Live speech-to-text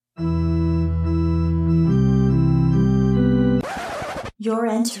You're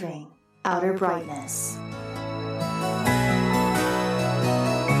entering outer brightness.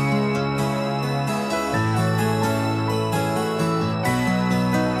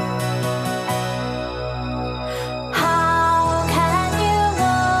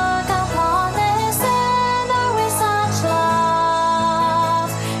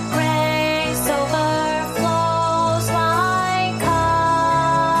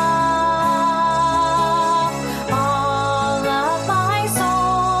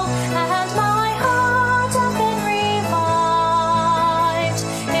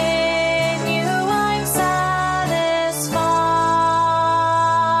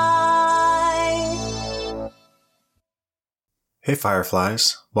 Hey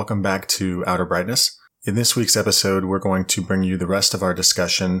Fireflies, welcome back to Outer Brightness. In this week's episode, we're going to bring you the rest of our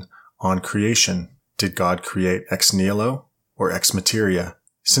discussion on creation. Did God create ex nihilo or ex materia?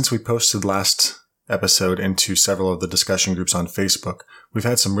 Since we posted last episode into several of the discussion groups on Facebook, we've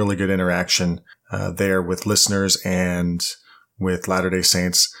had some really good interaction there with listeners and with Latter-day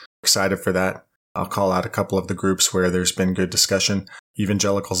Saints. Excited for that. I'll call out a couple of the groups where there's been good discussion.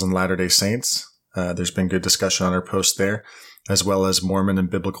 Evangelicals and Latter-day Saints, there's been good discussion on our post there, as well as Mormon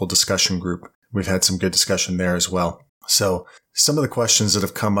and Biblical Discussion Group. We've had some good discussion there as well. So some of the questions that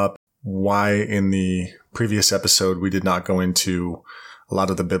have come up, why in the previous episode we did not go into a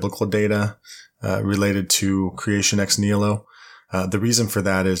lot of the biblical data related to creation ex nihilo. The reason for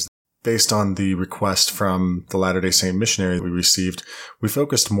that is based on the request from the Latter-day Saint missionary that we received, we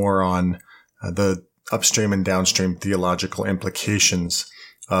focused more on the upstream and downstream theological implications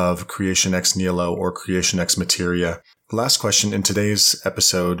of creation ex nihilo or creation ex materia. The last question in today's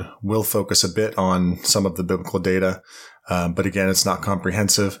episode will focus a bit on some of the biblical data, but again, it's not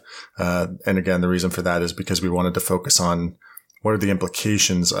comprehensive. And again, the reason for that is because we wanted to focus on what are the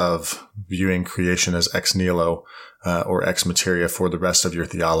implications of viewing creation as ex nihilo or ex materia for the rest of your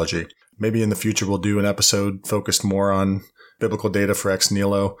theology. Maybe in the future we'll do an episode focused more on biblical data for ex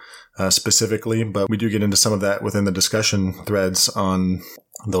nihilo specifically, but we do get into some of that within the discussion threads on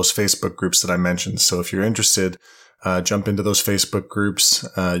those Facebook groups that I mentioned. So if you're interested, jump into those Facebook groups.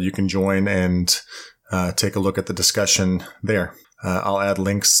 You can join and take a look at the discussion there. I'll add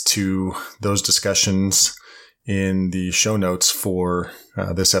links to those discussions in the show notes for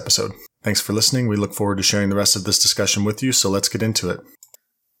this episode. Thanks for listening. We look forward to sharing the rest of this discussion with you. So let's get into it.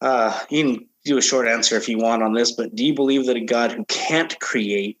 You can do a short answer if you want on this, but do you believe that a God who can't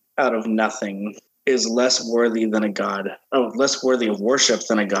create out of nothing is less worthy of worship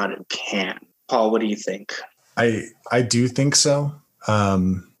than a God who can? Paul, what do you think? I do think so.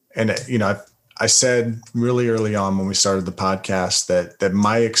 And I said really early on when we started the podcast that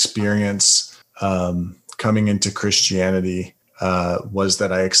my experience coming into Christianity was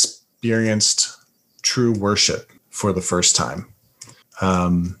that I experienced true worship for the first time.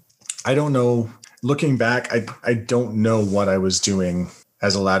 I don't know, looking back, I don't know what I was doing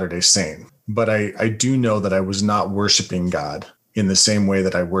as a Latter-day Saint, but I do know that I was not worshiping God in the same way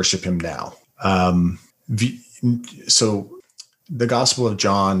that I worship him now. So the Gospel of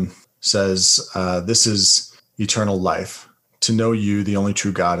John says, this is eternal life, to know you, the only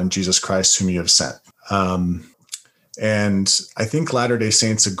true God, and Jesus Christ, whom you have sent. And I think Latter-day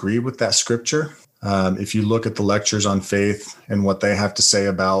Saints agree with that scripture. If you look at the lectures on faith and what they have to say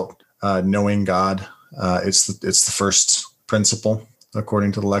about knowing God, it's the first principle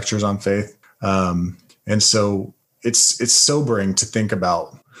according to the lectures on faith. And so it's sobering to think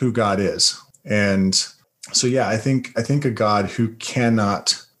about who God is. And so, yeah, I think a God who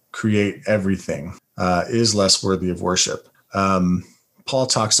cannot create everything is less worthy of worship. Paul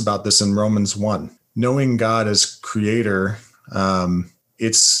talks about this in Romans 1. Knowing God as creator,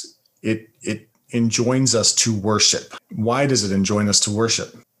 it enjoins us to worship. Why does it enjoin us to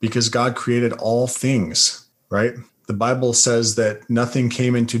worship? Because God created all things, right? The Bible says that nothing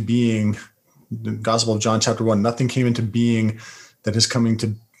came into being, the Gospel of John chapter 1, nothing came into being that is come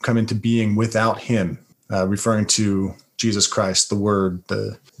into being without him, referring to Jesus Christ, the Word,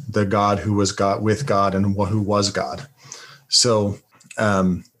 the God who was God with God and who was God. So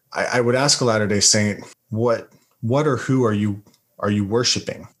I would ask a Latter-day Saint, what or who are you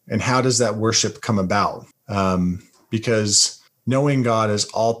worshiping? And how does that worship come about? Because knowing God as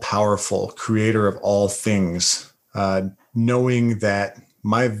all-powerful, creator of all things, knowing that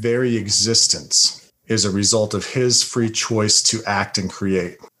my very existence is a result of his free choice to act and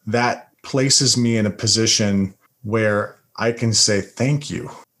create, that places me in a position where I can say thank you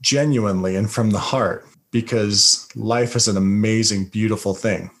genuinely and from the heart, because life is an amazing, beautiful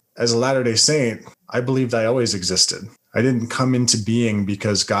thing. As a Latter-day Saint, I believed I always existed. I didn't come into being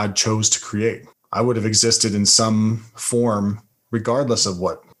because God chose to create. I would have existed in some form regardless of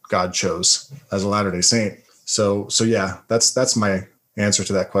what God chose as a Latter-day Saint. So yeah, that's my answer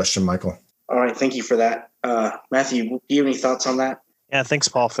to that question, Michael. All right. Thank you for that. Matthew, do you have any thoughts on that? Yeah, thanks,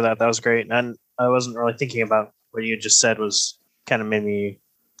 Paul, for that. That was great. And I wasn't really thinking about what you just said was kind of made me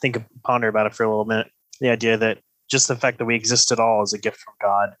ponder about it for a little minute. The idea that just the fact that we exist at all is a gift from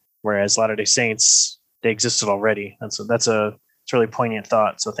God, whereas Latter-day Saints, they existed already. And so it's a really poignant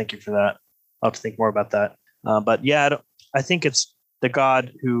thought. So thank you for that. I'll have to think more about that. But yeah, I think it's the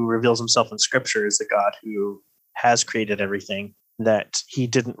God who reveals himself in Scripture is the God who has created everything, that he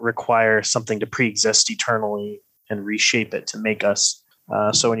didn't require something to pre-exist eternally and reshape it to make us.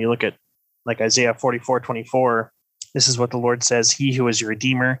 So when you look at like Isaiah 44:24, this is what the Lord says, "He who is your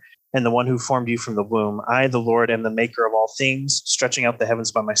Redeemer and the one who formed you from the womb. I, the Lord, am the maker of all things, stretching out the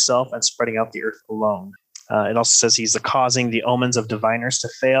heavens by myself and spreading out the earth alone." It also says he's the causing the omens of diviners to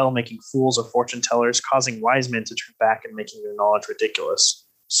fail, making fools of fortune tellers, causing wise men to turn back and making their knowledge ridiculous.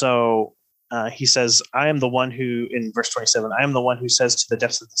 So he says, I am the one who, in verse 27, I am the one who says to the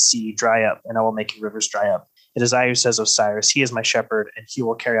depths of the sea, dry up, and I will make your rivers dry up. It is I who says of Cyrus, he is my shepherd, and he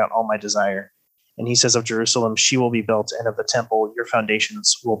will carry out all my desire. And he says of Jerusalem, she will be built, and of the temple, your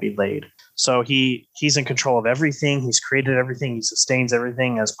foundations will be laid. So he's in control of everything. He's created everything. He sustains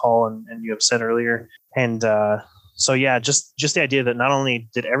everything, as Paul and you have said earlier. And so, yeah, just the idea that not only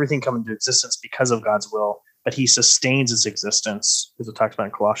did everything come into existence because of God's will, but he sustains its existence, as it talks about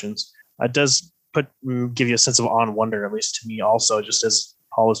in Colossians. It does give you a sense of awe and wonder, at least to me also, just as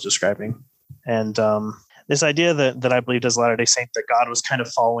Paul was describing. And this idea that I believed as Latter-day Saint, that God was kind of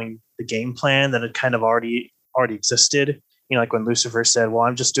following the game plan that had kind of already existed. You know, like when Lucifer said, well,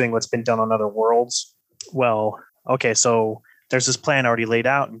 I'm just doing what's been done on other worlds. Well, okay, so there's this plan already laid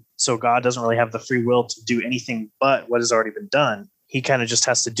out. And so God doesn't really have the free will to do anything but what has already been done. He kind of just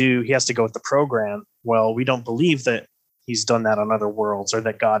has to go with the program. Well, we don't believe that he's done that on other worlds, or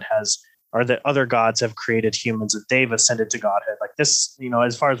that God has, or that other gods have created humans, that they've ascended to Godhead. Like this, you know,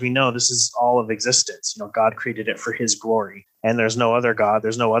 as far as we know, this is all of existence. You know, God created it for his glory, and there's no other God,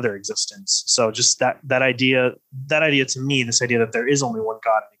 there's no other existence. So just that idea to me, this idea that there is only one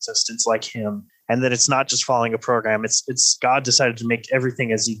God in existence like him, and that it's not just following a program. It's God decided to make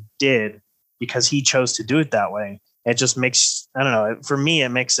everything as he did because he chose to do it that way. It just makes, I don't know, for me, it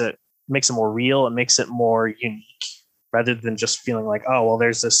makes it more real. It makes it more unique, rather than just feeling like, oh, well,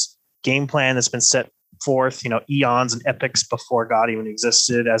 there's this game plan that's been set forth, you know, eons and epochs before God even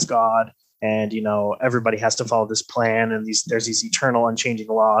existed as God. And, you know, everybody has to follow this plan, and there's these eternal unchanging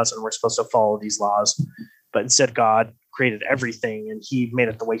laws, and we're supposed to follow these laws. But instead, God created everything, and he made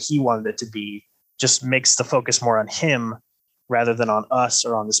it the way he wanted it to be. Just makes the focus more on him rather than on us,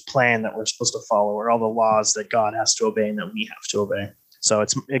 or on this plan that we're supposed to follow, or all the laws that God has to obey and that we have to obey. So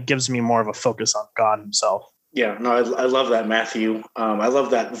it gives me more of a focus on God himself. Yeah, no, I love that, Matthew. I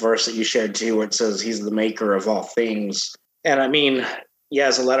love that verse that you shared too, where it says he's the maker of all things. And I mean, yeah,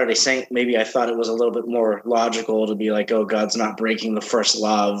 as a Latter-day Saint, maybe I thought it was a little bit more logical to be like, oh, God's not breaking the first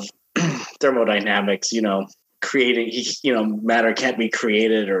law of thermodynamics, you know, matter can't be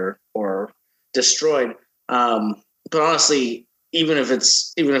created or destroyed. But honestly, even if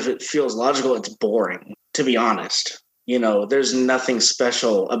it feels logical, it's boring, to be honest. You know, there's nothing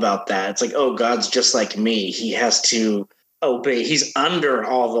special about that. It's like, oh, God's just like me. He has to obey. He's under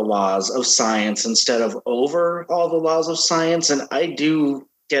all the laws of science instead of over all the laws of science. And I do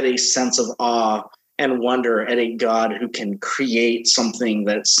get a sense of awe and wonder at a God who can create something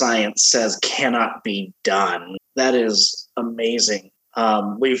that science says cannot be done. That is amazing.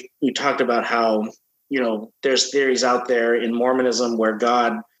 We talked about how, you know, there's theories out there in Mormonism where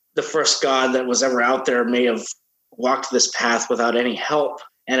God, the first God that was ever out there, may have walked this path without any help.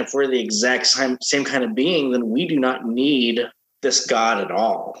 And if we're the exact same kind of being, then we do not need this God at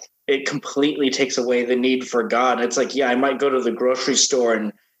all. It completely takes away the need for God. It's like, yeah, I might go to the grocery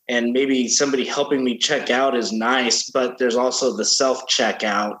store and maybe somebody helping me check out is nice, but there's also the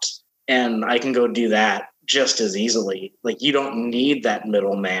self-checkout, and I can go do that just as easily. Like, you don't need that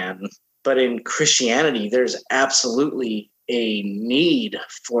middleman. But in Christianity, there's absolutely a need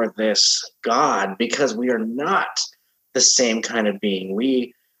for this God, because we are not the same kind of being.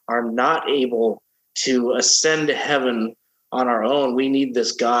 We are not able to ascend to heaven on our own. We need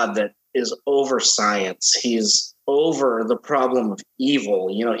this God that is over science. He's over the problem of evil.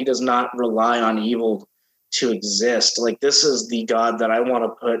 You know, he does not rely on evil to exist. Like, this is the God that I want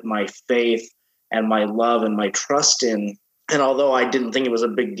to put my faith and my love and my trust in. And although I didn't think it was a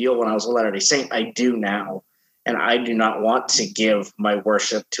big deal when I was a Latter-day Saint, I do now. And I do not want to give my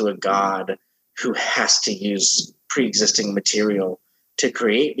worship to a God who has to use pre-existing material to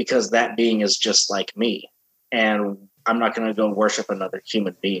create, because that being is just like me. And I'm not going to go worship another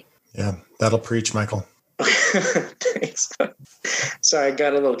human being. Yeah, that'll preach, Michael. Thanks. So I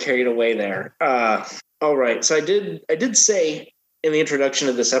got a little carried away there. All right. So I did say in the introduction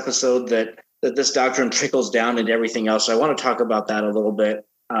of this episode that this doctrine trickles down into everything else. So I want to talk about that a little bit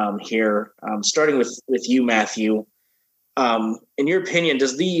here, starting with you, Matthew. In your opinion,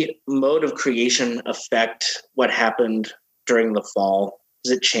 does the mode of creation affect what happened during the fall?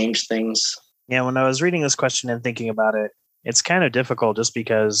 Does it change things? Yeah, when I was reading this question and thinking about it, it's kind of difficult just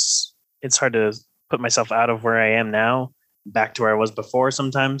because it's hard to put myself out of where I am now back to where I was before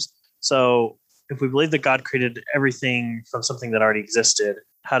sometimes. So if we believe that God created everything from something that already existed,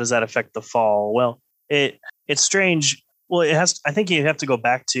 how does that affect the fall? Well, it's strange. Well, I think you have to go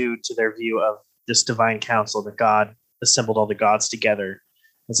back to their view of this divine council that God assembled all the gods together,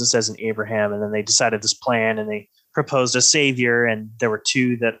 as it says in Abraham, and then they decided this plan and they proposed a savior, and there were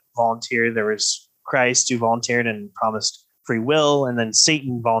two that volunteered. There was Christ who volunteered and promised free will, and then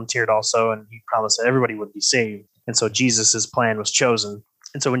Satan volunteered also, and he promised that everybody would be saved. And so Jesus's plan was chosen.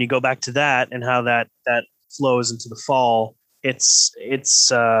 And so when you go back to that and how that flows into the fall, it's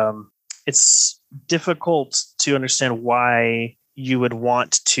difficult to understand why you would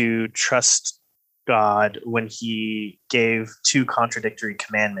want to trust God when he gave two contradictory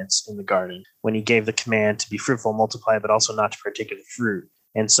commandments in the garden, when he gave the command to be fruitful, multiply, but also not to partake of the fruit.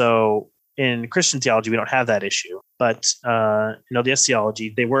 And so in Christian theology, we don't have that issue. But in LDS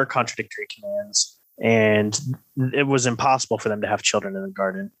theology, they were contradictory commands, and it was impossible for them to have children in the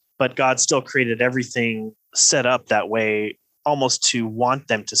garden. But God still created everything set up that way, almost to want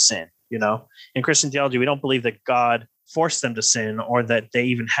them to sin. In Christian theology, we don't believe that God forced them to sin or that they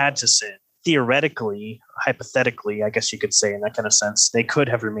even had to sin. Theoretically, hypothetically, I guess you could say in that kind of sense, they could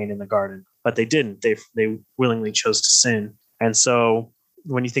have remained in the garden, but they didn't. They willingly chose to sin. And so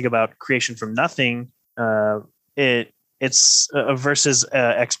when you think about creation from nothing, it's versus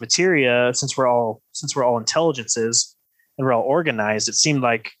ex materia. Since we're all intelligences and we're all organized, it seemed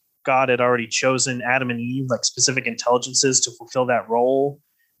like God had already chosen Adam and Eve, like specific intelligences, to fulfill that role,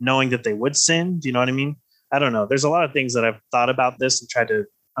 knowing that they would sin. Do you know what I mean? I don't know. There's a lot of things that I've thought about this and tried to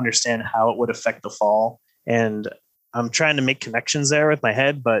understand how it would affect the fall. And I'm trying to make connections there with my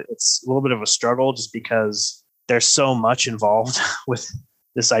head, but it's a little bit of a struggle just because there's so much involved with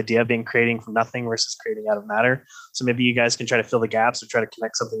this idea of being creating from nothing versus creating out of matter. So maybe you guys can try to fill the gaps or try to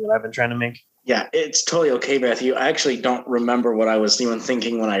connect something that I've been trying to make. Yeah, it's totally okay, Matthew. I actually don't remember what I was even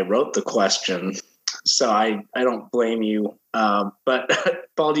thinking when I wrote the question, so I don't blame you. But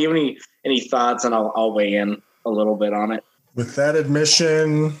Paul, do you have any thoughts? And I'll weigh in a little bit on it. With that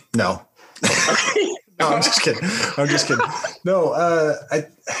admission, no. No, I'm just kidding. No,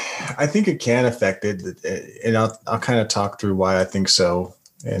 I think it can affect it, and I'll kind of talk through why I think so,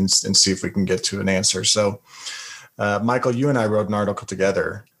 and see if we can get to an answer. So, Michael, you and I wrote an article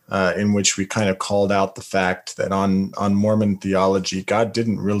together in which we kind of called out the fact that on Mormon theology, God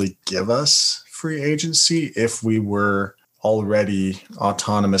didn't really give us free agency if we were already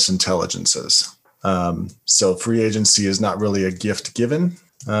autonomous intelligences. So free agency is not really a gift given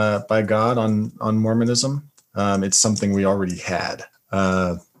by God on Mormonism. It's something we already had.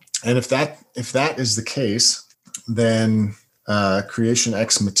 And if that is the case, then creation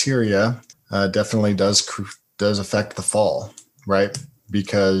ex materia definitely does affect the fall, right?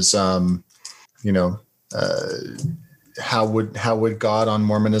 Because how would God on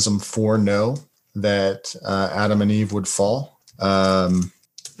Mormonism foreknow that Adam and Eve would fall?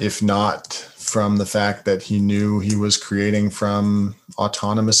 If not from the fact that he knew he was creating from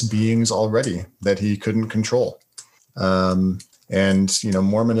autonomous beings already that he couldn't control. Mormons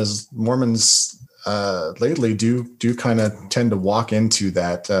lately do kind of tend to walk into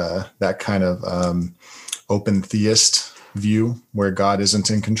that kind of open theist view where God isn't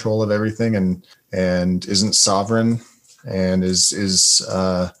in control of everything and isn't sovereign and is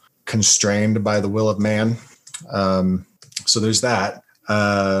constrained by the will of man. So there's that.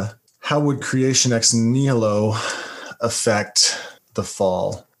 How would creation ex nihilo affect the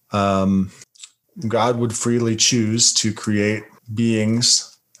fall? God would freely choose to create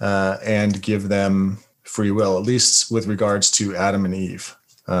beings and give them free will, at least with regards to Adam and Eve.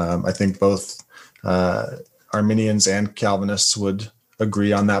 I think both Arminians and Calvinists would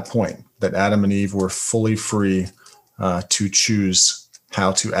agree on that point, that Adam and Eve were fully free to choose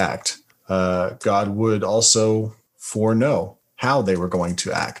how to act. God would also foreknow how they were going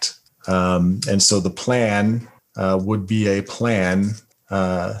to act. And so the plan would be a plan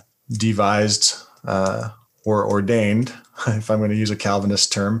devised or ordained, if I'm going to use a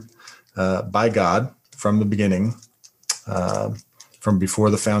Calvinist term, by God from the beginning, from before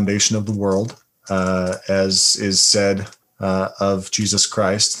the foundation of the world. as is said of Jesus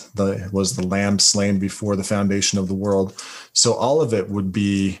Christ, was the lamb slain before the foundation of the world. So all of it would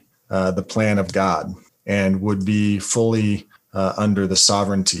be the plan of God and would be fully under the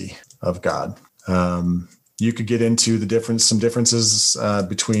sovereignty of God. You could get into some differences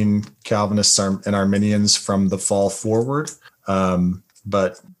between Calvinists and Arminians from the fall forward,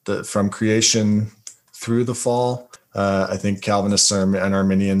 but from creation through the fall, I think Calvinists and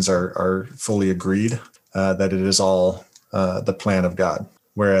Arminians are fully agreed that it is all the plan of God.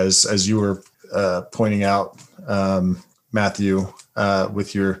 Whereas, as you were pointing out, Matthew,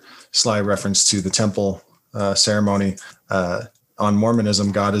 with your sly reference to the temple ceremony, on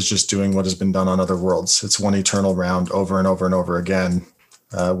Mormonism, God is just doing what has been done on other worlds. It's one eternal round over and over and over again,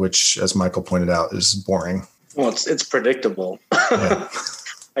 which, as Michael pointed out, is boring. Well, it's predictable, Yeah.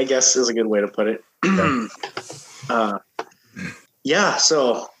 I guess is a good way to put it.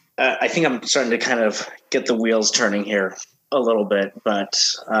 So I think I'm starting to kind of get the wheels turning here a little bit, but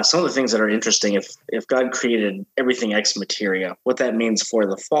some of the things that are interesting, if God created everything ex materia, what that means for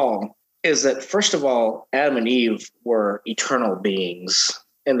the fall is that, first of all, Adam and Eve were eternal beings,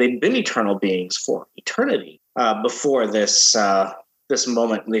 and they'd been eternal beings for eternity before this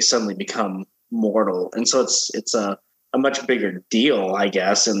moment they suddenly become mortal. And so it's a much bigger deal, I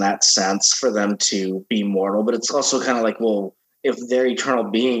guess, in that sense, for them to be mortal. But it's also kind of like, well, if they're eternal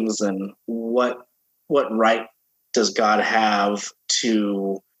beings, then what right does God have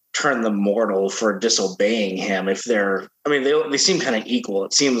to turn them mortal for disobeying him? If they seem kind of equal.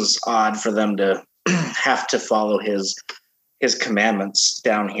 It seems odd for them to have to follow his commandments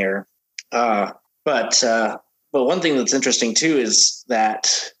down here. But one thing that's interesting too is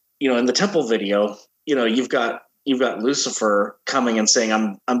that, in the temple video, you've got Lucifer coming and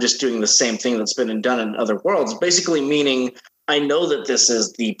saying, I'm just doing the same thing that's been done in other worlds, basically meaning, I know that this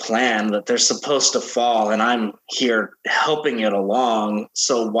is the plan, that they're supposed to fall, and I'm here helping it along.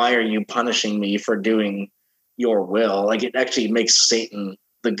 So why are you punishing me for doing your will? Like, it actually makes Satan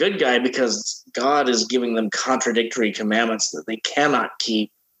the good guy because God is giving them contradictory commandments that they cannot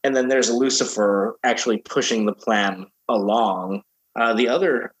keep. And then there's Lucifer actually pushing the plan along. The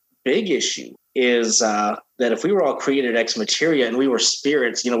other big issue is that if we were all created ex materia and we were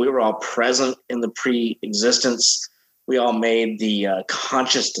spirits, we were all present in the pre-existence. We all made the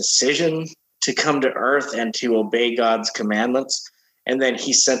conscious decision to come to earth and to obey God's commandments. And then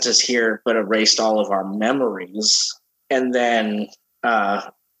he sent us here, but erased all of our memories, and then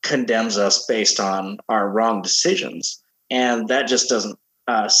condemns us based on our wrong decisions. And that just doesn't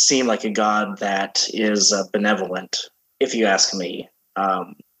seem like a God that is benevolent, if you ask me,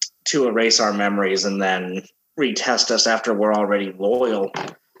 to erase our memories and then retest us after we're already loyal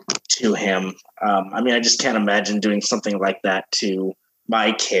to him. I just can't imagine doing something like that to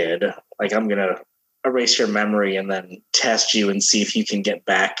my kid. Like, I'm going to erase your memory and then test you and see if you can get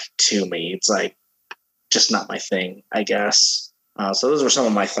back to me. It's like, just not my thing, I guess. So those were some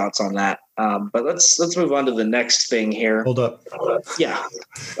of my thoughts on that. But let's move on to the next thing here. Hold up. Yeah.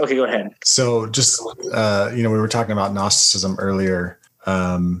 Okay, go ahead. So just, we were talking about Gnosticism earlier.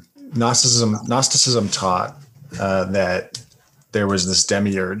 Gnosticism taught that there was this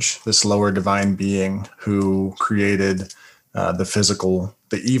demiurge, this lower divine being who created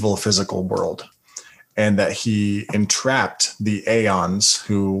the evil physical world, and that he entrapped the aeons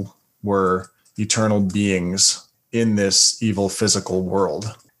who were eternal beings in this evil physical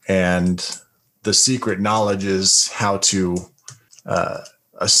world. And the secret knowledge is how to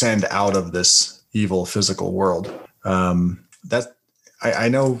ascend out of this evil physical world. I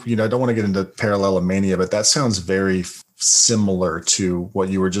know, I don't want to get into parallelomania, but that sounds very similar to what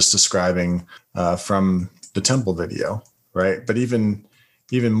you were just describing from the temple video, right? But even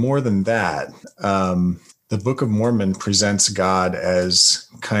more than that, the Book of Mormon presents God as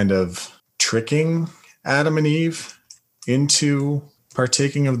kind of tricking Adam and Eve into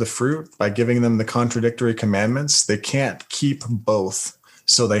partaking of the fruit by giving them the contradictory commandments. They can't keep both,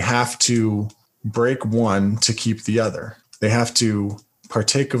 so they have to break one to keep the other. They have to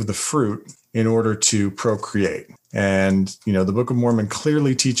partake of the fruit in order to procreate. And, the Book of Mormon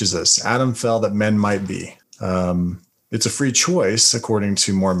clearly teaches us Adam fell that men might be. It's a free choice, according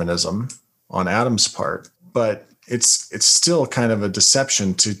to Mormonism, on Adam's part, but it's still kind of a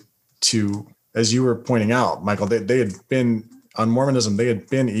deception to, as you were pointing out, Michael, they had been, on Mormonism, they had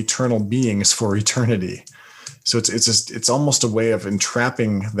been eternal beings for eternity. So it's almost a way of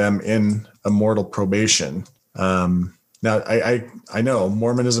entrapping them in a mortal probation. Now, I know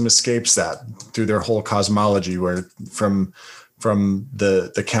Mormonism escapes that through their whole cosmology, where from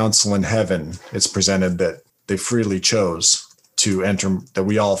the council in heaven, it's presented that they freely chose that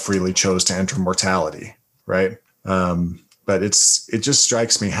we all freely chose to enter mortality, right? But it just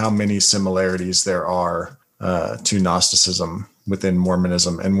strikes me how many similarities there are to Gnosticism within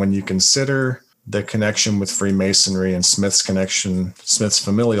Mormonism. And when you consider the connection with Freemasonry and Smith's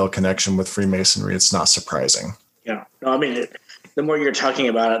familial connection with Freemasonry, it's not surprising. Yeah. No, I mean, the more you're talking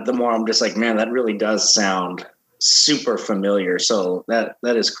about it, the more I'm just like, man, that really does sound super familiar. So that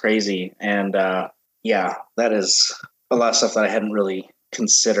is crazy. And yeah, that is a lot of stuff that I hadn't really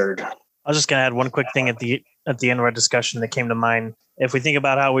considered. I was just going to add one quick thing at the end of our discussion that came to mind. If we think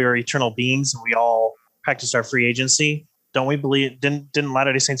about how we were eternal beings and we all practiced our free agency, don't we believe, didn't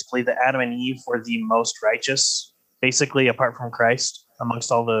Latter-day Saints believe that Adam and Eve were the most righteous, basically apart from Christ,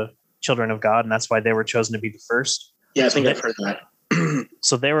 amongst all the children of God, and that's why they were chosen to be the first? Yeah, I think I've heard that.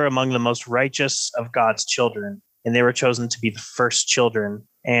 So they were among the most righteous of God's children, and they were chosen to be the first children,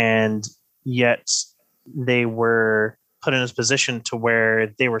 and yet they were put in this position to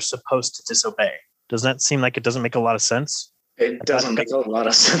where they were supposed to disobey. Doesn't that seem like it doesn't make a lot of sense? It doesn't make a lot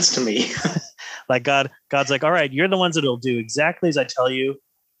of sense to me. Like God's like, all right, you're the ones that'll do exactly as I tell you.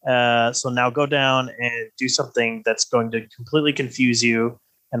 So now go down and do something that's going to completely confuse you.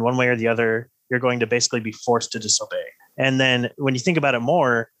 And one way or the other, you're going to basically be forced to disobey. And then when you think about it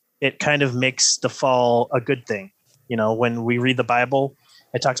more, it kind of makes the fall a good thing. You know, when we read the Bible,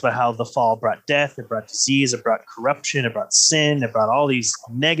 it talks about how the fall brought death, it brought disease, it brought corruption, it brought sin, it brought all these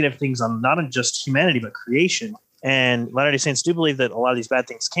negative things on not just humanity, but creation. And Latter-day Saints do believe that a lot of these bad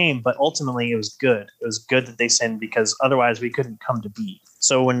things came, but ultimately it was good. It was good that they sinned because otherwise we couldn't come to be.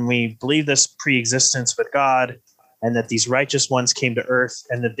 So when we believe this pre-existence with God and that these righteous ones came to earth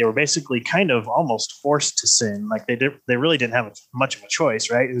and that they were basically kind of almost forced to sin, like they really didn't have much of a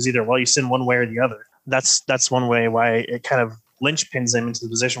choice, right? It was either, well, you sin one way or the other. That's one way why it kind of linchpins them into the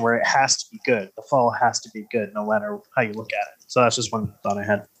position where it has to be good. The fall has to be good no matter how you look at it. So that's just one thought I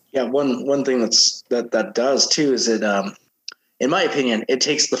had. Yeah, one thing that does too is it, in my opinion, it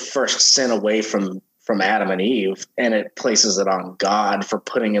takes the first sin away from Adam and Eve, and it places it on God for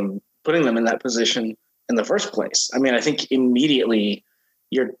putting them in that position in the first place. I mean, I think immediately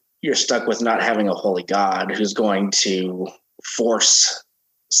you're stuck with not having a holy God who's going to force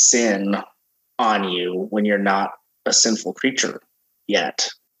sin on you when you're not a sinful creature yet.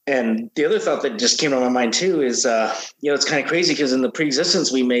 And the other thought that just came to my mind too is, it's kind of crazy because in the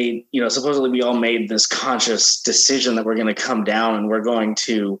pre-existence we made, supposedly we all made this conscious decision that we're going to come down and we're going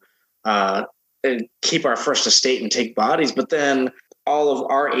to keep our first estate and take bodies. But then all of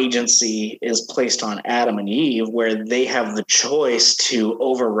our agency is placed on Adam and Eve, where they have the choice to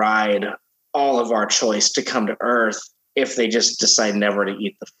override all of our choice to come to earth if they just decide never to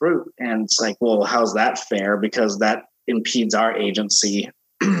eat the fruit. And it's like, well, how's that fair? Because that impedes our agency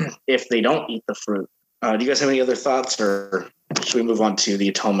if they don't eat the fruit. Do you guys have any other thoughts, or should we move on to the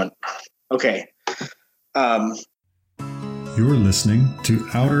atonement? Okay. You're listening to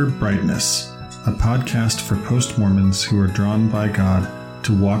Outer Brightness, a podcast for post-Mormons who are drawn by God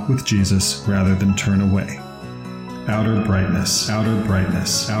to walk with Jesus rather than turn away. Outer brightness, outer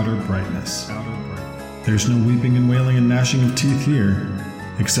brightness, outer brightness, outer brightness. There's no weeping and wailing and gnashing of teeth here,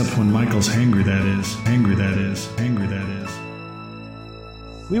 except when Michael's hangry, that is, hangry, that is, hangry, that is.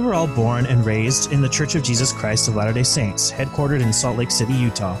 We were all born and raised in the Church of Jesus Christ of Latter-day Saints, headquartered in Salt Lake City,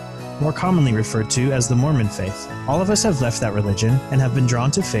 Utah, more commonly referred to as the Mormon faith. All of us have left that religion and have been drawn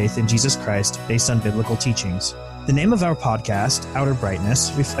to faith in Jesus Christ based on biblical teachings. The name of our podcast, Outer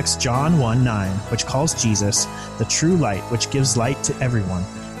Brightness, reflects John 1:9, which calls Jesus the true light, which gives light to everyone.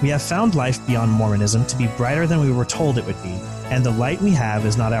 We have found life beyond Mormonism to be brighter than we were told it would be, and the light we have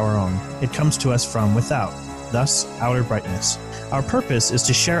is not our own. It comes to us from without, thus Outer Brightness. Our purpose is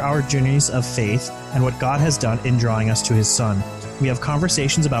to share our journeys of faith and what God has done in drawing us to His Son. We have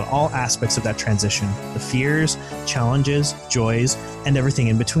conversations about all aspects of that transition, the fears, challenges, joys, and everything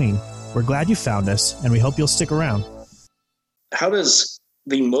in between. We're glad you found us, and we hope you'll stick around. How does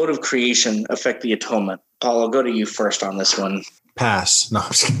the mode of creation affect the atonement? Paul, I'll go to you first on this one. Pass. No,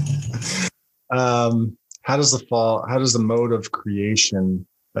 I'm just kidding. How does the mode of creation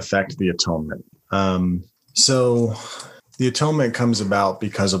affect the atonement? So the atonement comes about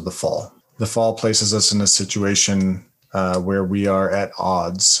because of the fall. The fall places us in a situation where we are at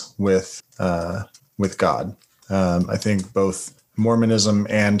odds with God. I think both Mormonism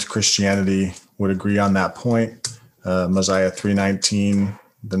and Christianity would agree on that point. Mosiah 3:19,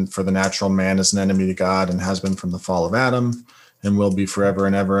 then for the natural man is an enemy to God and has been from the fall of Adam and will be forever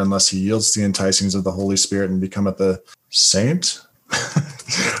and ever unless he yields to the enticings of the Holy Spirit and becometh a saint.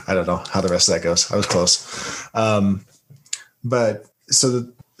 I don't know how the rest of that goes. I was close. But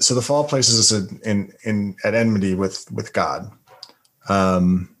so the fall places us at enmity with God.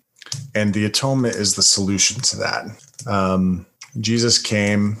 And the atonement is the solution to that. Jesus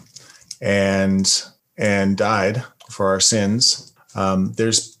came and died for our sins.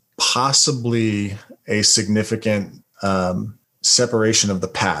 There's possibly a significant separation of the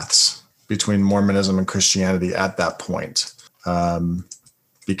paths between Mormonism and Christianity at that point,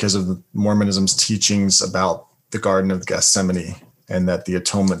 because of Mormonism's teachings about the Garden of Gethsemane and that the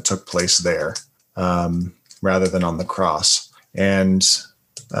atonement took place there rather than on the cross. And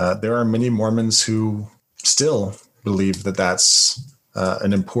there are many Mormons who still believe that that's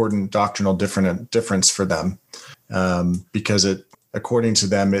an important doctrinal difference for them, because according to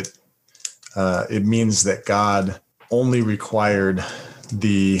them, it means that God only required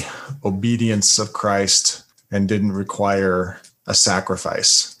the obedience of Christ and didn't require a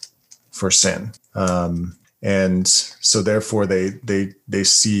sacrifice for sin. And so therefore they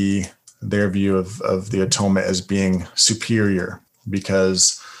see their view of the atonement as being superior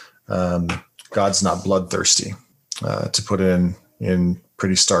because God's not bloodthirsty, to put it in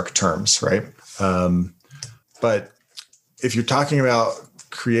pretty stark terms, right? But if you're talking about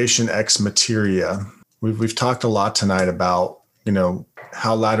creation ex materia, we've talked a lot tonight about,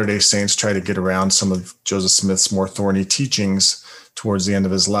 how Latter-day Saints try to get around some of Joseph Smith's more thorny teachings towards the end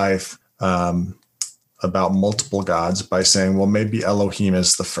of his life about multiple gods by saying, well, maybe Elohim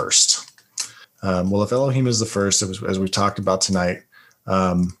is the first. Well, if Elohim is the first, as we talked about tonight,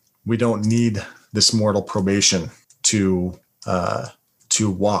 we don't need this mortal probation to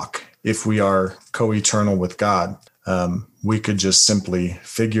walk. If we are co-eternal with God, we could just simply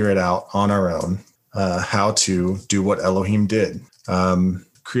figure it out on our own, how to do what Elohim did.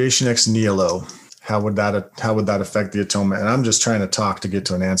 Creation ex nihilo. How would that affect the atonement? And I'm just trying to talk to get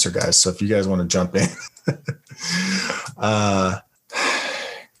to an answer, guys. So if you guys want to jump in,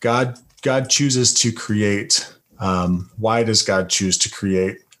 God chooses to create. Why does God choose to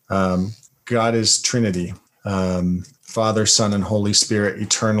create? God is Trinity, Father, Son, and Holy Spirit,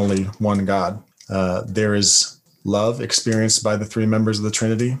 eternally one God. There is love experienced by the three members of the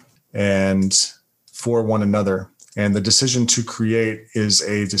Trinity and for one another. And the decision to create is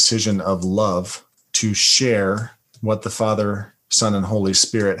a decision of love to share what the Father, Son, and Holy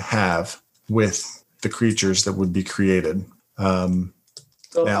Spirit have with the creatures that would be created. So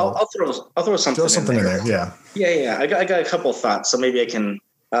now, I'll throw something in there. Yeah. I got a couple of thoughts, so maybe I can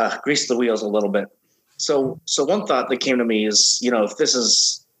grease the wheels a little bit. So one thought that came to me is, if this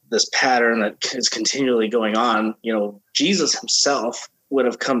is this pattern that is continually going on, Jesus himself would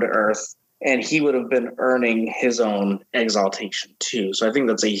have come to earth and he would have been earning his own exaltation too. So I think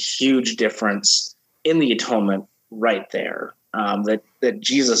that's a huge difference in the atonement right there, that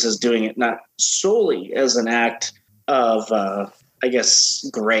Jesus is doing it not solely as an act of,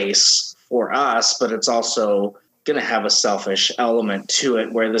 grace for us, but it's also going to have a selfish element to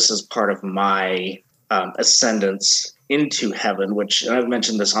it where this is part of my ascendance into heaven, which, and I've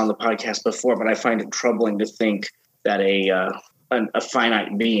mentioned this on the podcast before, but I find it troubling to think that a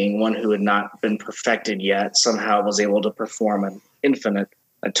finite being, one who had not been perfected yet, somehow was able to perform an infinite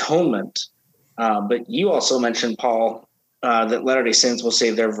atonement. But you also mentioned, Paul, that Latter-day Saints will say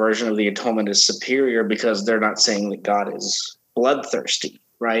their version of the atonement is superior because they're not saying that God is bloodthirsty,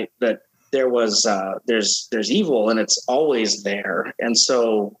 right? That there's evil and it's always there. And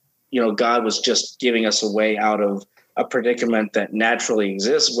so, God was just giving us a way out of a predicament that naturally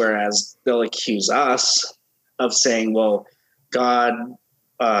exists, whereas they'll accuse us of saying, well, God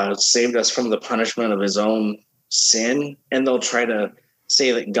saved us from the punishment of his own sin. And they'll try to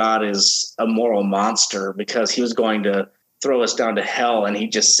say that God is a moral monster because he was going to throw us down to hell and he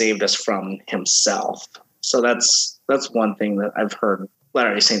just saved us from himself. So that's one thing that I've heard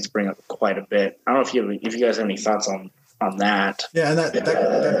Latter-day Saints bring up quite a bit. I don't know if you guys have any thoughts on that. Yeah, and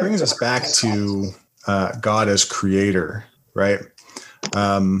that brings us back to God as creator, right?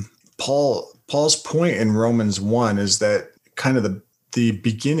 Paul's point in Romans 1 is that kind of the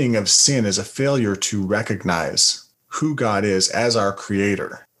beginning of sin is a failure to recognize who God is as our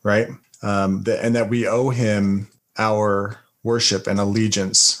creator, right? And that we owe him our worship and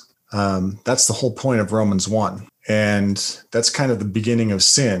allegiance. That's the whole point of Romans 1. And that's kind of the beginning of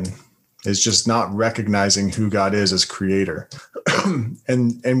sin, is just not recognizing who God is as creator.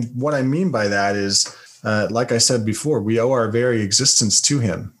 And what I mean by that is, like I said before, we owe our very existence to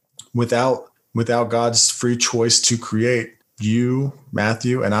him. Without God's free choice to create, you,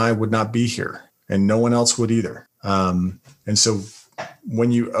 Matthew, and I would not be here, and no one else would either. And so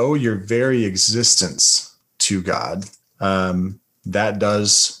when you owe your very existence to God, that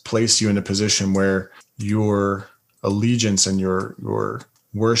does place you in a position where your allegiance and your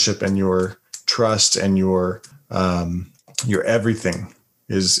worship and your trust and your Your everything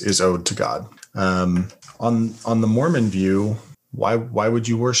is owed to God. On the Mormon view, why would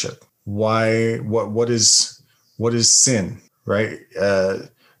you worship? Why what is sin, right?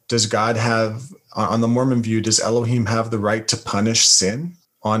 Does God have, on the Mormon view, does Elohim have the right to punish sin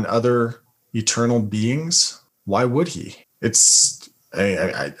on other eternal beings? Why would he?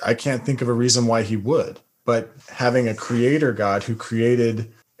 I can't think of a reason why he would. But having a creator God who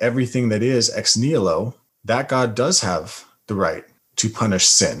created everything that is ex nihilo, that God does have the right to punish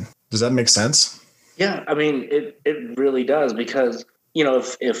sin. Does that make sense? Yeah, I mean, it really does, because,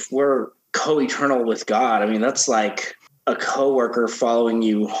 if we're co-eternal with God, I mean, that's like a coworker following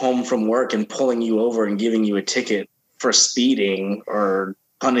you home from work and pulling you over and giving you a ticket for speeding or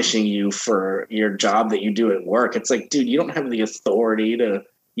punishing you for your job that you do at work. It's like, dude, you don't have the authority to,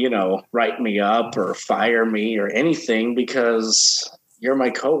 write me up or fire me or anything, because you're my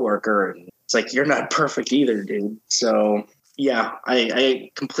coworker. And it's like, you're not perfect either, dude. So yeah, I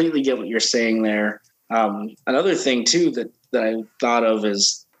completely get what you're saying there. Another thing too that I thought of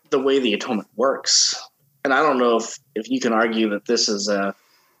is the way the atonement works. And I don't know if you can argue that this is a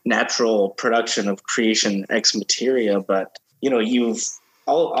natural production of creation ex materia, but you've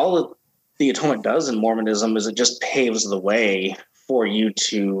all the atonement does in Mormonism is it just paves the way for you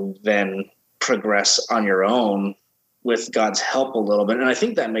to then progress on your own with God's help a little bit. And I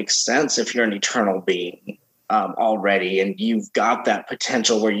think that makes sense if you're an eternal being already, and you've got that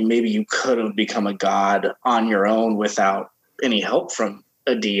potential where you could have become a god on your own without any help from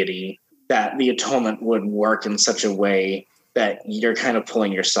a deity, that the atonement would work in such a way that you're kind of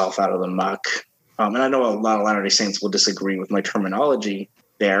pulling yourself out of the muck. And I know a lot of Latter-day Saints will disagree with my terminology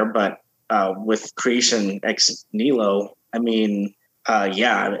there, but with creation ex nihilo, I mean, I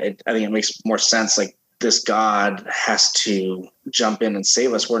think it makes more sense. Like, this God has to jump in and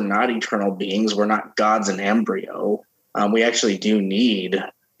save us. We're not eternal beings. We're not gods in embryo. We actually do need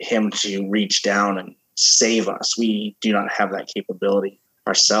him to reach down and save us. We do not have that capability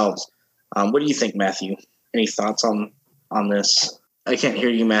ourselves. What do you think, Matthew? Any thoughts on this? I can't hear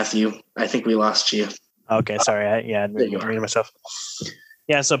you, Matthew. I think we lost you. Okay, sorry. I'm reading myself.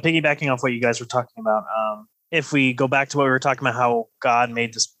 Yeah, so piggybacking off what you guys were talking about, if we go back to what we were talking about, how God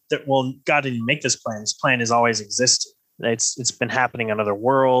made this, God didn't make this plan. This plan has always existed. It's been happening on other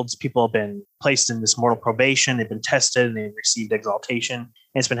worlds. People have been placed in this mortal probation. They've been tested and they've received exaltation. And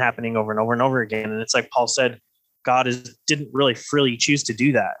it's been happening over and over and over again. And it's like Paul said, God didn't really freely choose to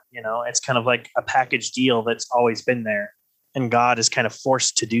do that. It's kind of like a package deal that's always been there. And God is kind of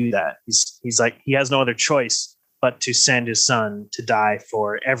forced to do that. He's like, he has no other choice but to send his son to die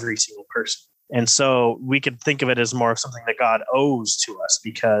for every single person. And so we could think of it as more of something that God owes to us,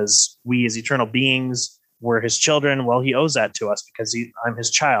 because we as eternal beings, we're his children. Well, he owes that to us because I'm his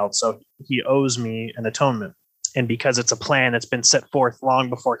child. So he owes me an atonement. And because it's a plan that's been set forth long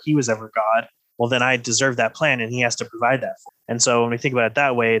before he was ever God, well, then I deserve that plan and he has to provide that for me. And so when we think about it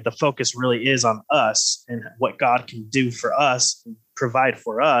that way, the focus really is on us and what God can do for us, and provide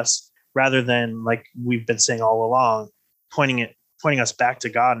for us, rather than, like we've been saying all along, pointing us back to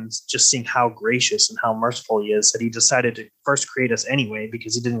God and just seeing how gracious and how merciful he is, that he decided to first create us anyway,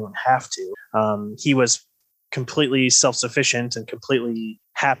 because he didn't even have to. He was completely self-sufficient and completely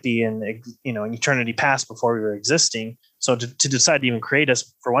happy in eternity past before we were existing. So to decide to even create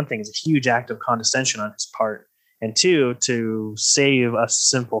us, for one thing, is a huge act of condescension on his part. And two, to save us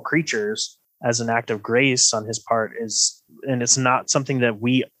simple creatures as an act of grace on his part and it's not something that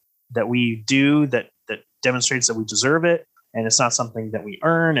we do that demonstrates that we deserve it. And it's not something that we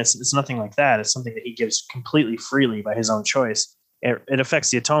earn. It's nothing like that. It's something that he gives completely freely by his own choice. It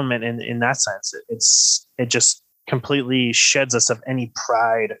affects the atonement in that sense. It just completely sheds us of any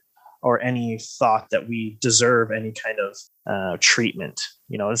pride or any thought that we deserve any kind of treatment.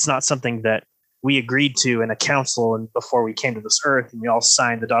 It's not something that we agreed to in a council and before we came to this earth and we all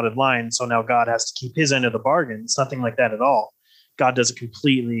signed the dotted line. So now God has to keep his end of the bargain. It's nothing like that at all. God does it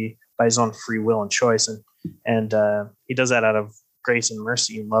completely by his own free will and choice. And he does that out of grace and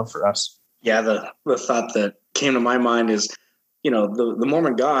mercy and love for us. Yeah, the thought that came to my mind is, the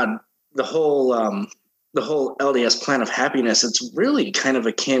Mormon God, the whole LDS plan of happiness, it's really kind of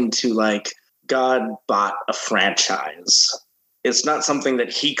akin to like God bought a franchise. It's not something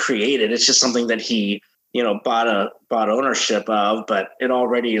that he created. It's just something that he, bought ownership of, but it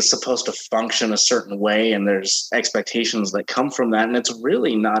already is supposed to function a certain way. And there's expectations that come from that. And it's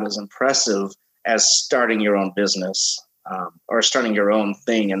really not as impressive as starting your own business or starting your own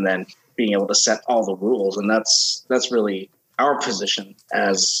thing and then being able to set all the rules. And that's really our position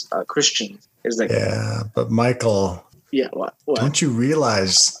as Christians, is that. Yeah. But Michael, what? Don't you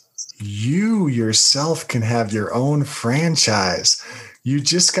realize you yourself can have your own franchise. You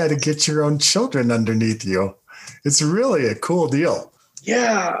just got to get your own children underneath you. It's really a cool deal.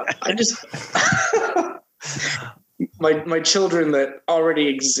 Yeah, I just my children that already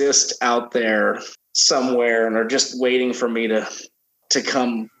exist out there somewhere and are just waiting for me to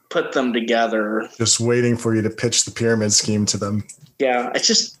come put them together. Just waiting for you to pitch the pyramid scheme to them. Yeah, it's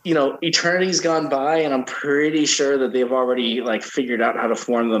just, eternity's gone by, and I'm pretty sure that they've already figured out how to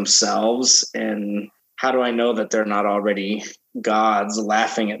form themselves. And how do I know that they're not already gods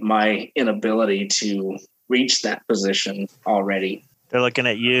laughing at my inability to reach that position already? They're looking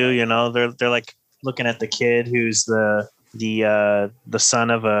at you, they're like looking at the kid who's the son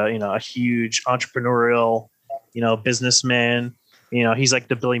of a huge entrepreneurial, businessman. He's like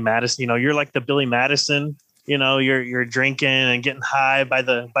the Billy Madison. You're like the Billy Madison. You're drinking and getting high by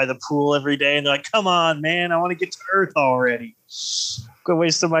the pool every day, and they're like, "Come on, man, I want to get to Earth already. Quit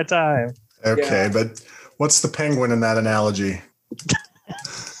wasting my time." Okay, but what's the penguin in that analogy?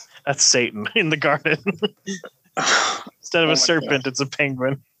 That's Satan in the garden. Instead of a serpent, it's a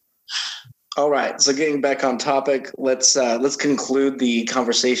penguin. All right. So getting back on topic, let's conclude the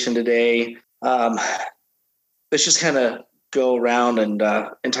conversation today. Let's just kind of go around and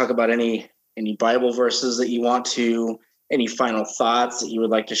talk about any Bible verses that you want to, any final thoughts that you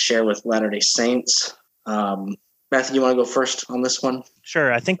would like to share with Latter-day Saints. Matthew, you want to go first on this one?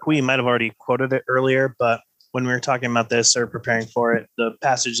 Sure. I think we might have already quoted it earlier, but when we were talking about this or preparing for it, the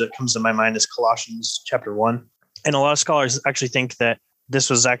passage that comes to my mind is Colossians chapter 1. And a lot of scholars actually think that this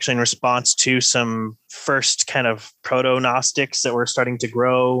was actually in response to some first kind of proto-Gnostics that were starting to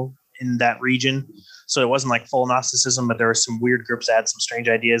grow in that region. So it wasn't like full Gnosticism, but there were some weird groups that had some strange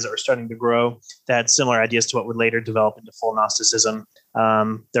ideas that were starting to grow that had similar ideas to what would later develop into full Gnosticism.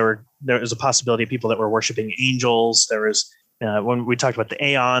 There was a possibility of people that were worshiping angels. There was, when we talked about the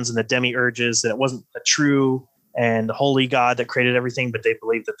aeons and the demiurges, that it wasn't a true and holy God that created everything, but they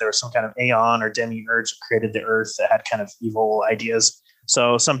believed that there was some kind of aeon or demiurge that created the earth that had kind of evil ideas.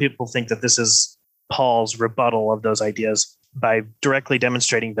 So some people think that this is Paul's rebuttal of those ideas by directly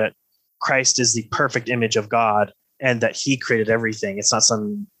demonstrating that Christ is the perfect image of God and that he created everything. It's not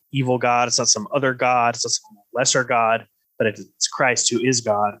some evil God. It's not some other God. It's not some lesser God, but it's Christ who is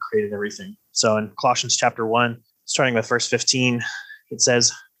God, created everything. So in Colossians chapter 1, starting with verse 15, it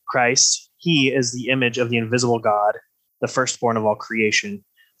says, Christ, he is the image of the invisible God, the firstborn of all creation.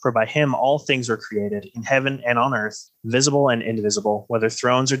 For by him all things were created, in heaven and on earth, visible and invisible, whether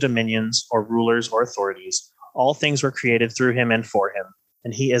thrones or dominions or rulers or authorities. All things were created through him and for him.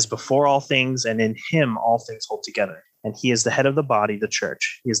 And he is before all things, and in him all things hold together. And he is the head of the body, the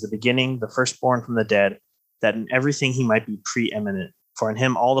church. He is the beginning, the firstborn from the dead, that in everything he might be preeminent. For in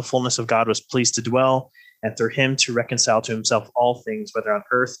him all the fullness of God was pleased to dwell, and through him to reconcile to himself all things, whether on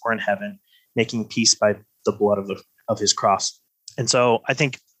earth or in heaven, making peace by the blood of his cross. And so I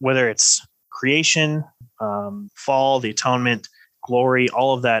think whether it's creation, fall, the atonement, glory,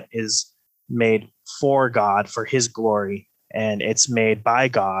 all of that is made for God, for his glory, and it's made by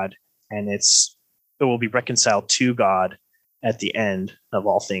God, and it will be reconciled to God at the end of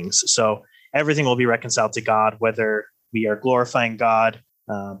all things. So everything will be reconciled to God, whether we are glorifying God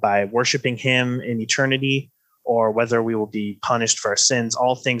by worshiping him in eternity, or whether we will be punished for our sins.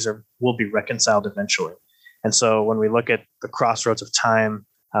 All things will be reconciled eventually. And so when we look at the crossroads of time,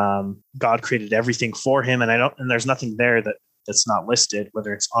 God created everything for him, and there's nothing there that's not listed,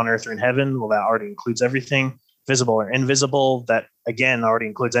 whether it's on earth or in heaven. Well, that already includes everything. Visible or invisible, that again already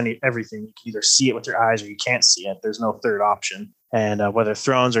includes everything. You can either see it with your eyes or you can't see it. There's no third option. And whether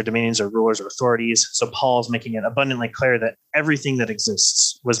thrones or dominions or rulers or authorities. So Paul's making it abundantly clear that everything that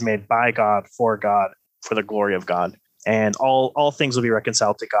exists was made by God, for the glory of God. And all things will be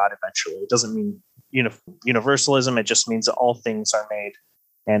reconciled to God eventually. It doesn't mean universalism. It just means that all things are made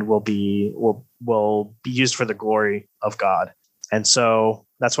and will be used for the glory of God. And so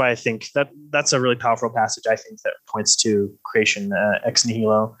that's why I think that's a really powerful passage. I think that points to creation ex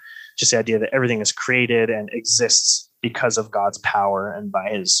nihilo, just the idea that everything is created and exists because of God's power and by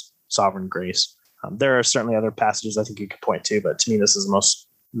his sovereign grace. There are certainly other passages I think you could point to, but to me, this is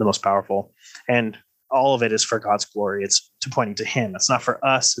the most powerful. And all of it is for God's glory. It's to pointing to him. It's not for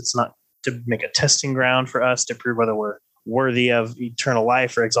us. It's not to make a testing ground for us to prove whether we're worthy of eternal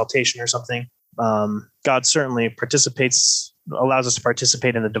life or exaltation or something. God certainly allows us to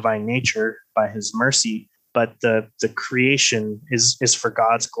participate in the divine nature by his mercy, but the creation is for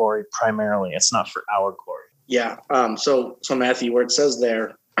God's glory primarily. It's not for our glory. Yeah. So Matthew, where it says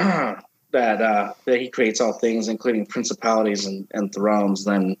there that he creates all things, including principalities and thrones,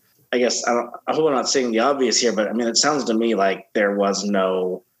 then I guess I hope I'm not saying the obvious here, but I mean, it sounds to me like there was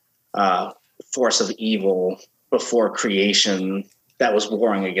no force of evil before creation that was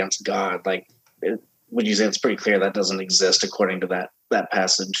warring against God. Like, would you say it's pretty clear that doesn't exist according to that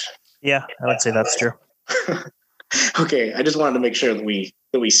passage? Yeah, I would say that's true. Okay, I just wanted to make sure that we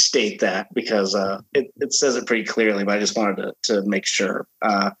state that, because it says it pretty clearly, but I just wanted to make sure.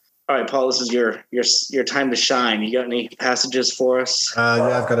 All right, Paul, this is your time to shine. You got any passages for us?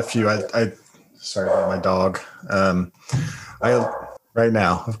 Yeah, I've got a few. I sorry about my dog. Right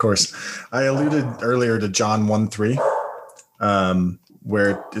now, of course, I alluded earlier to John 1:3,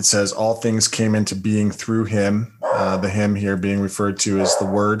 where it says all things came into being through him. The him here being referred to as the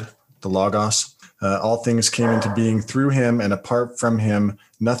Word, the Logos. All things came into being through him, and apart from him,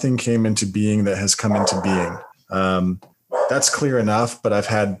 nothing came into being that has come into being. That's clear enough, but I've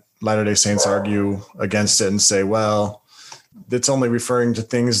had Latter-day Saints argue against it and say, well, it's only referring to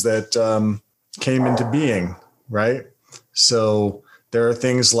things that came into being, right? So there are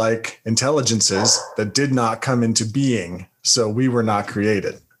things like intelligences that did not come into being, so we were not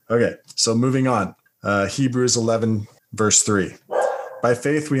created. Okay, so moving on. Hebrews 11, verse 3. By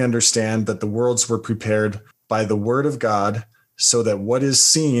faith, we understand that the worlds were prepared by the word of God, so that what is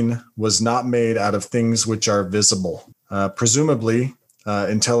seen was not made out of things which are visible. Presumably,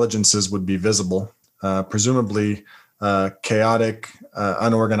 intelligences would be visible. Presumably, chaotic,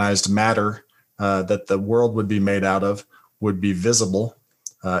 unorganized matter that the world would be made out of would be visible.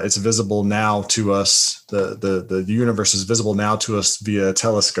 It's visible now to us. The universe is visible now to us via a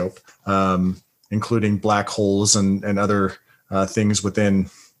telescope, including black holes and other things within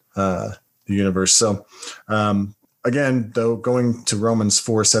the universe. So again, though, going to Romans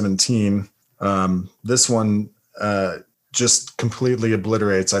 4:17, this one just completely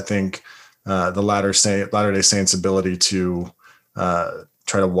obliterates, I think, the Latter-day Saints' ability to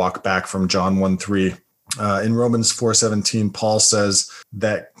try to walk back from John 1:3. In Romans 4:17, Paul says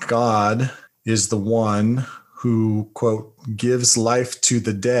that God is the one who, quote, gives life to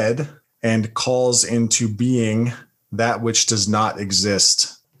the dead and calls into being that which does not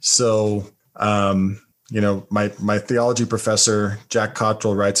exist. So, my theology professor, Jack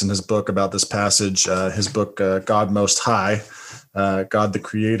Cottrell, writes in his book about this passage, his book, God Most High, God the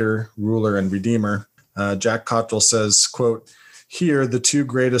Creator, Ruler, and Redeemer. Jack Cottrell says, quote, here, the two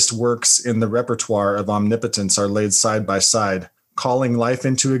greatest works in the repertoire of omnipotence are laid side by side, calling life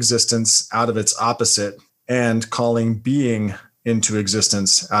into existence out of its opposite and calling being into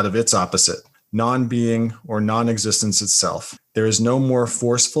existence out of its opposite, non-being or non-existence itself. There is no more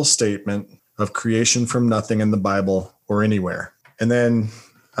forceful statement of creation from nothing in the Bible or anywhere. And then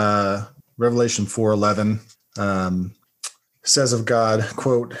Revelation 4:11 says of God,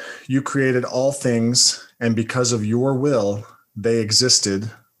 quote, you created all things, and because of your will, they existed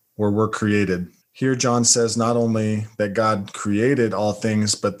or were created. Here, John says not only that God created all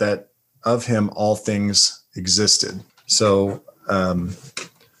things, but that of him all things existed. So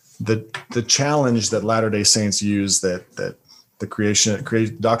the challenge that Latter-day Saints use, that the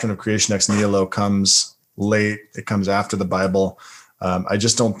doctrine of creation ex nihilo comes late, it comes after the Bible. I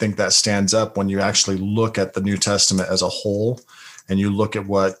just don't think that stands up when you actually look at the New Testament as a whole, and you look at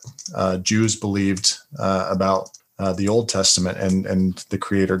what Jews believed about the Old Testament and the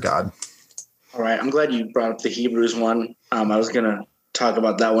Creator God. All right. I'm glad you brought up the Hebrews one. I was going to talk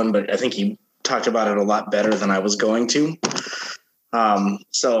about that one, but I think you talked about it a lot better than I was going to.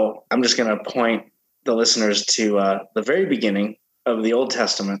 So I'm just going to point the listeners to the very beginning of the Old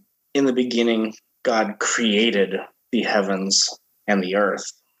Testament. In the beginning, God created the heavens and the earth.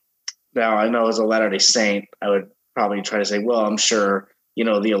 Now, I know as a Latter-day Saint, I would probably try to say, well, I'm sure,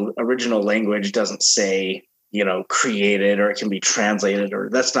 the original language doesn't say, created, or it can be translated, or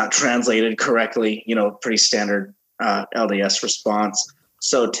that's not translated correctly, pretty standard LDS response.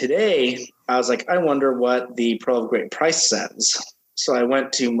 So today I was like, I wonder what the Pearl of Great Price says. So I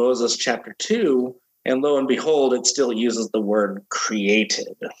went to Moses chapter 2, and lo and behold, it still uses the word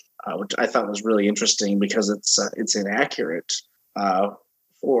created, which I thought was really interesting because it's inaccurate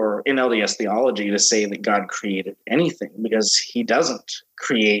for in LDS theology to say that God created anything, because he doesn't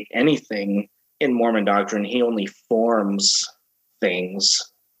create anything. In Mormon doctrine, he only forms things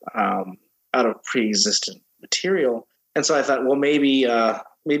out of pre-existent material. And so I thought, well, maybe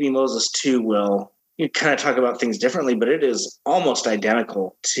Moses 2 will kind of talk about things differently, but it is almost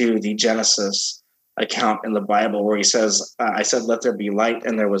identical to the Genesis account in the Bible where he says, I said, let there be light,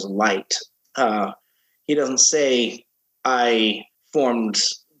 and there was light. He doesn't say, I formed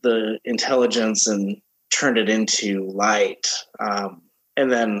the intelligence and turned it into light. And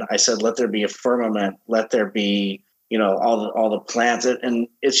then I said, let there be a firmament, let there be, all the plants. And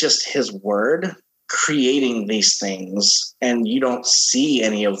it's just his word creating these things, and you don't see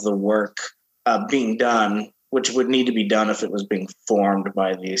any of the work being done, which would need to be done if it was being formed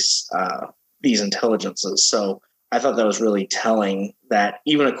by these intelligences. So I thought that was really telling that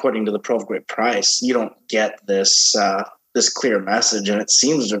even according to the 12 Great Price, you don't get this clear message, and it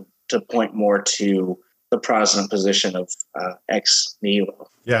seems to point more to the Protestant position of ex nihilo.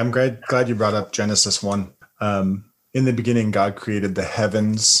 Yeah, I'm glad you brought up Genesis 1. In the beginning, God created the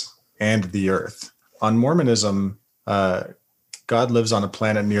heavens and the earth. On Mormonism, God lives on a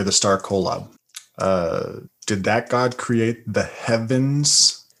planet near the star Kolob. Did that God create the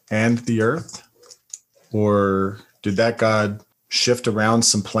heavens and the earth? Or did that God shift around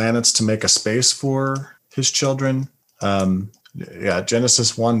some planets to make a space for his children?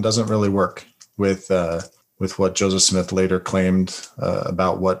 Genesis 1 doesn't really work with what Joseph Smith later claimed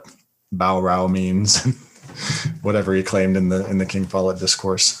about what Bao Rao means, whatever he claimed in the King Follett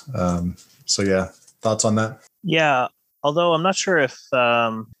discourse. Thoughts on that? Yeah, although I'm not sure if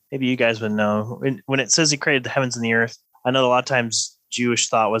maybe you guys would know. When it says he created the heavens and the earth, I know a lot of times Jewish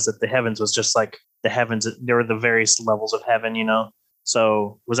thought was that the heavens was just like the heavens. There were the various levels of heaven,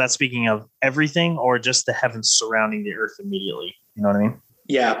 So was that speaking of everything or just the heavens surrounding the earth immediately? You know what I mean?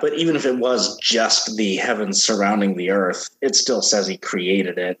 Yeah, but even if it was just the heavens surrounding the earth, it still says he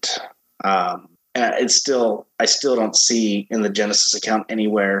created it. I still don't see in the Genesis account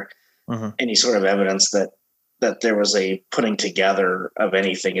anywhere any sort of evidence that there was a putting together of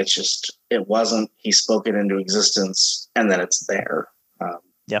anything. It's just, it wasn't. He spoke it into existence, and then it's there.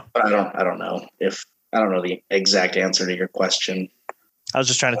 But I don't know the exact answer to your question. I was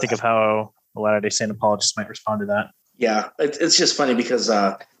just trying to think of how a Latter-day Saint apologist might respond to that. Yeah, it's just funny because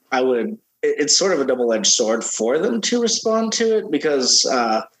it's sort of a double-edged sword for them to respond to it, because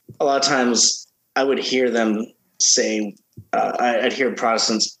a lot of times I would hear them say, I'd hear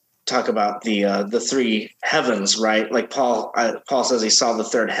Protestants talk about the three heavens, right? Like Paul says he saw the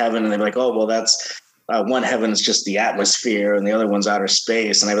third heaven, and they're like, oh, well, that's one heaven is just the atmosphere and the other one's outer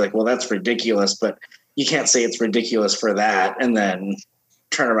space. And I'd be like, well, that's ridiculous, but you can't say it's ridiculous for that and then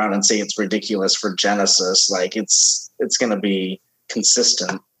turn around and say it's ridiculous for Genesis. Like it's going to be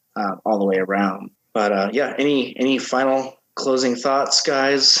consistent all the way around. But any final closing thoughts,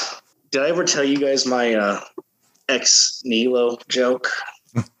 guys? Did I ever tell you guys my ex nihilo joke?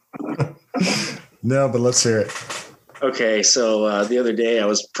 No, but let's hear it. Okay, so the other day I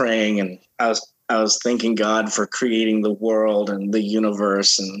was praying, and I was thanking God for creating the world and the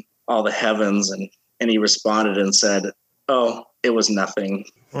universe and all the heavens, and he responded and said, "Oh, it was nothing."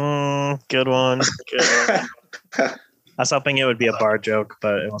 Good one. Good one. I was hoping it would be a bar joke,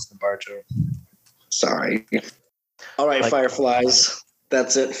 but it wasn't a bar joke. Sorry. All right, Fireflies.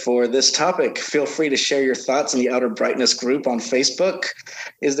 That's it for this topic. Feel free to share your thoughts in the Outer Brightness group on Facebook.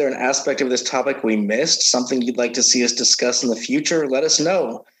 Is there an aspect of this topic we missed? Something you'd like to see us discuss in the future? Let us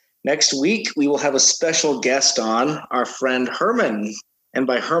know. Next week, we will have a special guest on, our friend Herman. And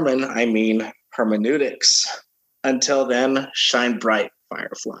by Herman, I mean hermeneutics. Until then, shine bright,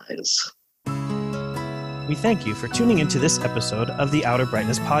 Fireflies. We thank you for tuning into this episode of the Outer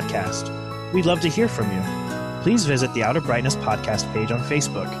Brightness Podcast. We'd love to hear from you. Please visit the Outer Brightness Podcast page on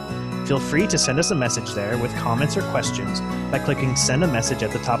Facebook. Feel free to send us a message there with comments or questions by clicking Send a Message at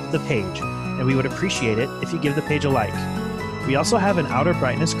the top of the page, and we would appreciate it if you give the page a like. We also have an Outer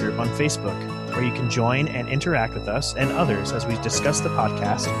Brightness group on Facebook, where you can join and interact with us and others as we discuss the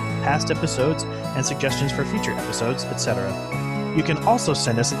podcast, past episodes, and suggestions for future episodes, etc. You can also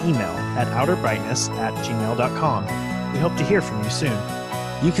send us an email at outerbrightness@gmail.com. We hope to hear from you soon.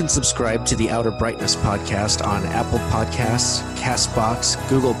 You can subscribe to the Outer Brightness Podcast on Apple Podcasts, CastBox,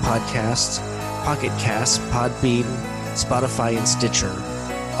 Google Podcasts, Pocket Casts, Podbean, Spotify, and Stitcher.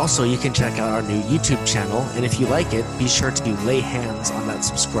 Also, you can check out our new YouTube channel, and if you like it, be sure to lay hands on that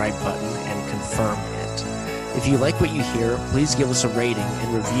subscribe button and confirm it. If you like what you hear, please give us a rating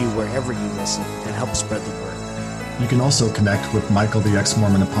and review wherever you listen and help spread the word. You can also connect with Michael the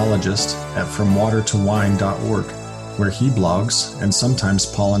Ex-Mormon Apologist at FromWaterToWine.org, where he blogs, and sometimes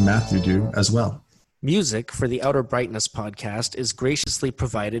Paul and Matthew do as well. Music for the Outer Brightness Podcast is graciously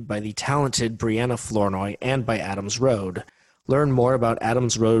provided by the talented Brianna Flournoy and by Adams Road. Learn more about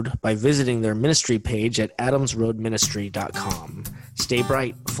Adams Road by visiting their ministry page at adamsroadministry.com. Stay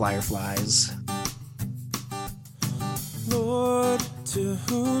bright, Fireflies. Lord, to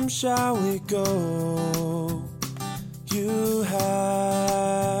whom shall we go? You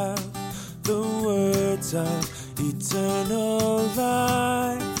have the words of eternal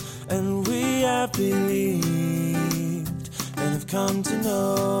life, and we have believed and have come to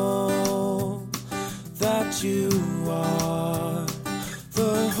know that you are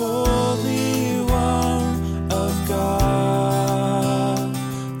the Holy One.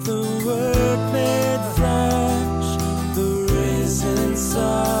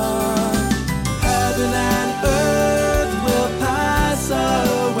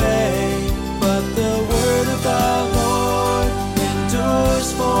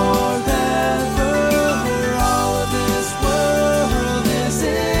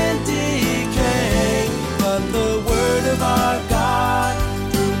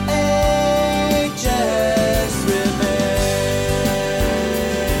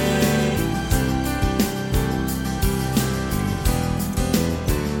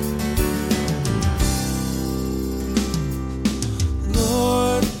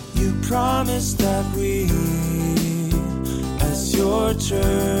 promised that we, as your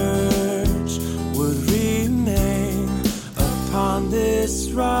church, would remain upon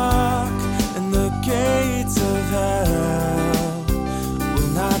this rock, and the gates of hell